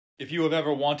If you have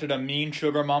ever wanted a mean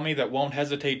sugar mommy that won't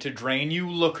hesitate to drain you,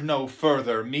 look no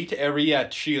further. Meet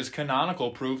Eriette. She is canonical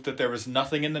proof that there is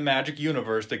nothing in the magic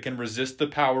universe that can resist the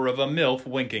power of a MILF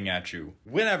winking at you.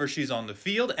 Whenever she's on the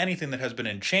field, anything that has been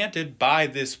enchanted by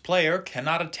this player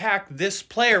cannot attack this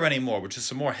player anymore, which is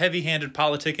some more heavy-handed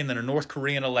politicking than a North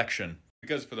Korean election.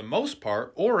 Because for the most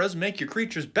part, auras make your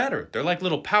creatures better. They're like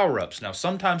little power-ups. Now,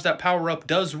 sometimes that power-up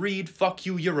does read, fuck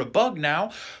you, you're a bug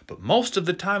now, but most of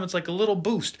the time it's like a little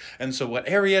boost. And so what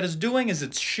Eriette is doing is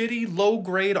it's shitty,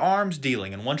 low-grade arms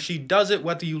dealing. And once she does it,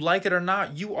 whether you like it or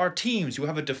not, you are teams. You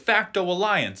have a de facto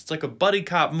alliance. It's like a buddy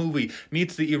cop movie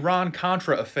meets the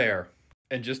Iran-Contra affair.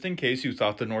 And just in case you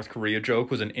thought the North Korea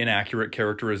joke was an inaccurate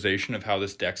characterization of how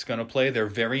this deck's gonna play, their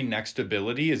very next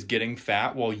ability is getting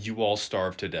fat while you all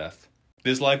starve to death.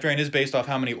 This life drain is based off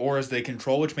how many auras they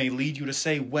control, which may lead you to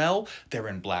say, well, they're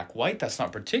in black-white. That's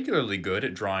not particularly good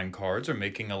at drawing cards or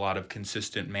making a lot of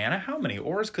consistent mana. How many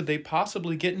auras could they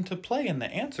possibly get into play? And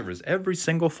the answer is every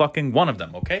single fucking one of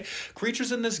them, okay?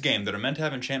 Creatures in this game that are meant to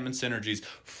have enchantment synergies,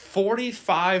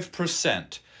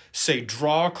 45% say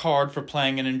draw a card for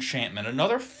playing an enchantment.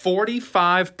 Another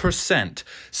 45%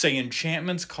 say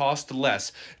enchantments cost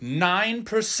less.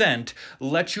 9%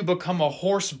 let you become a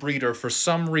horse breeder for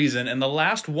some reason. And the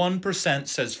last 1%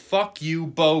 says, fuck you,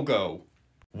 BOGO.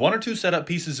 One or two setup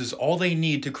pieces is all they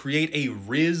need to create a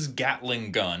Riz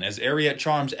Gatling gun, as Eriette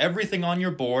charms everything on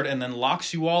your board and then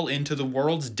locks you all into the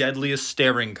world's deadliest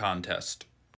staring contest.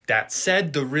 That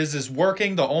said, the Riz is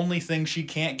working. The only thing she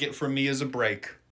can't get from me is a break.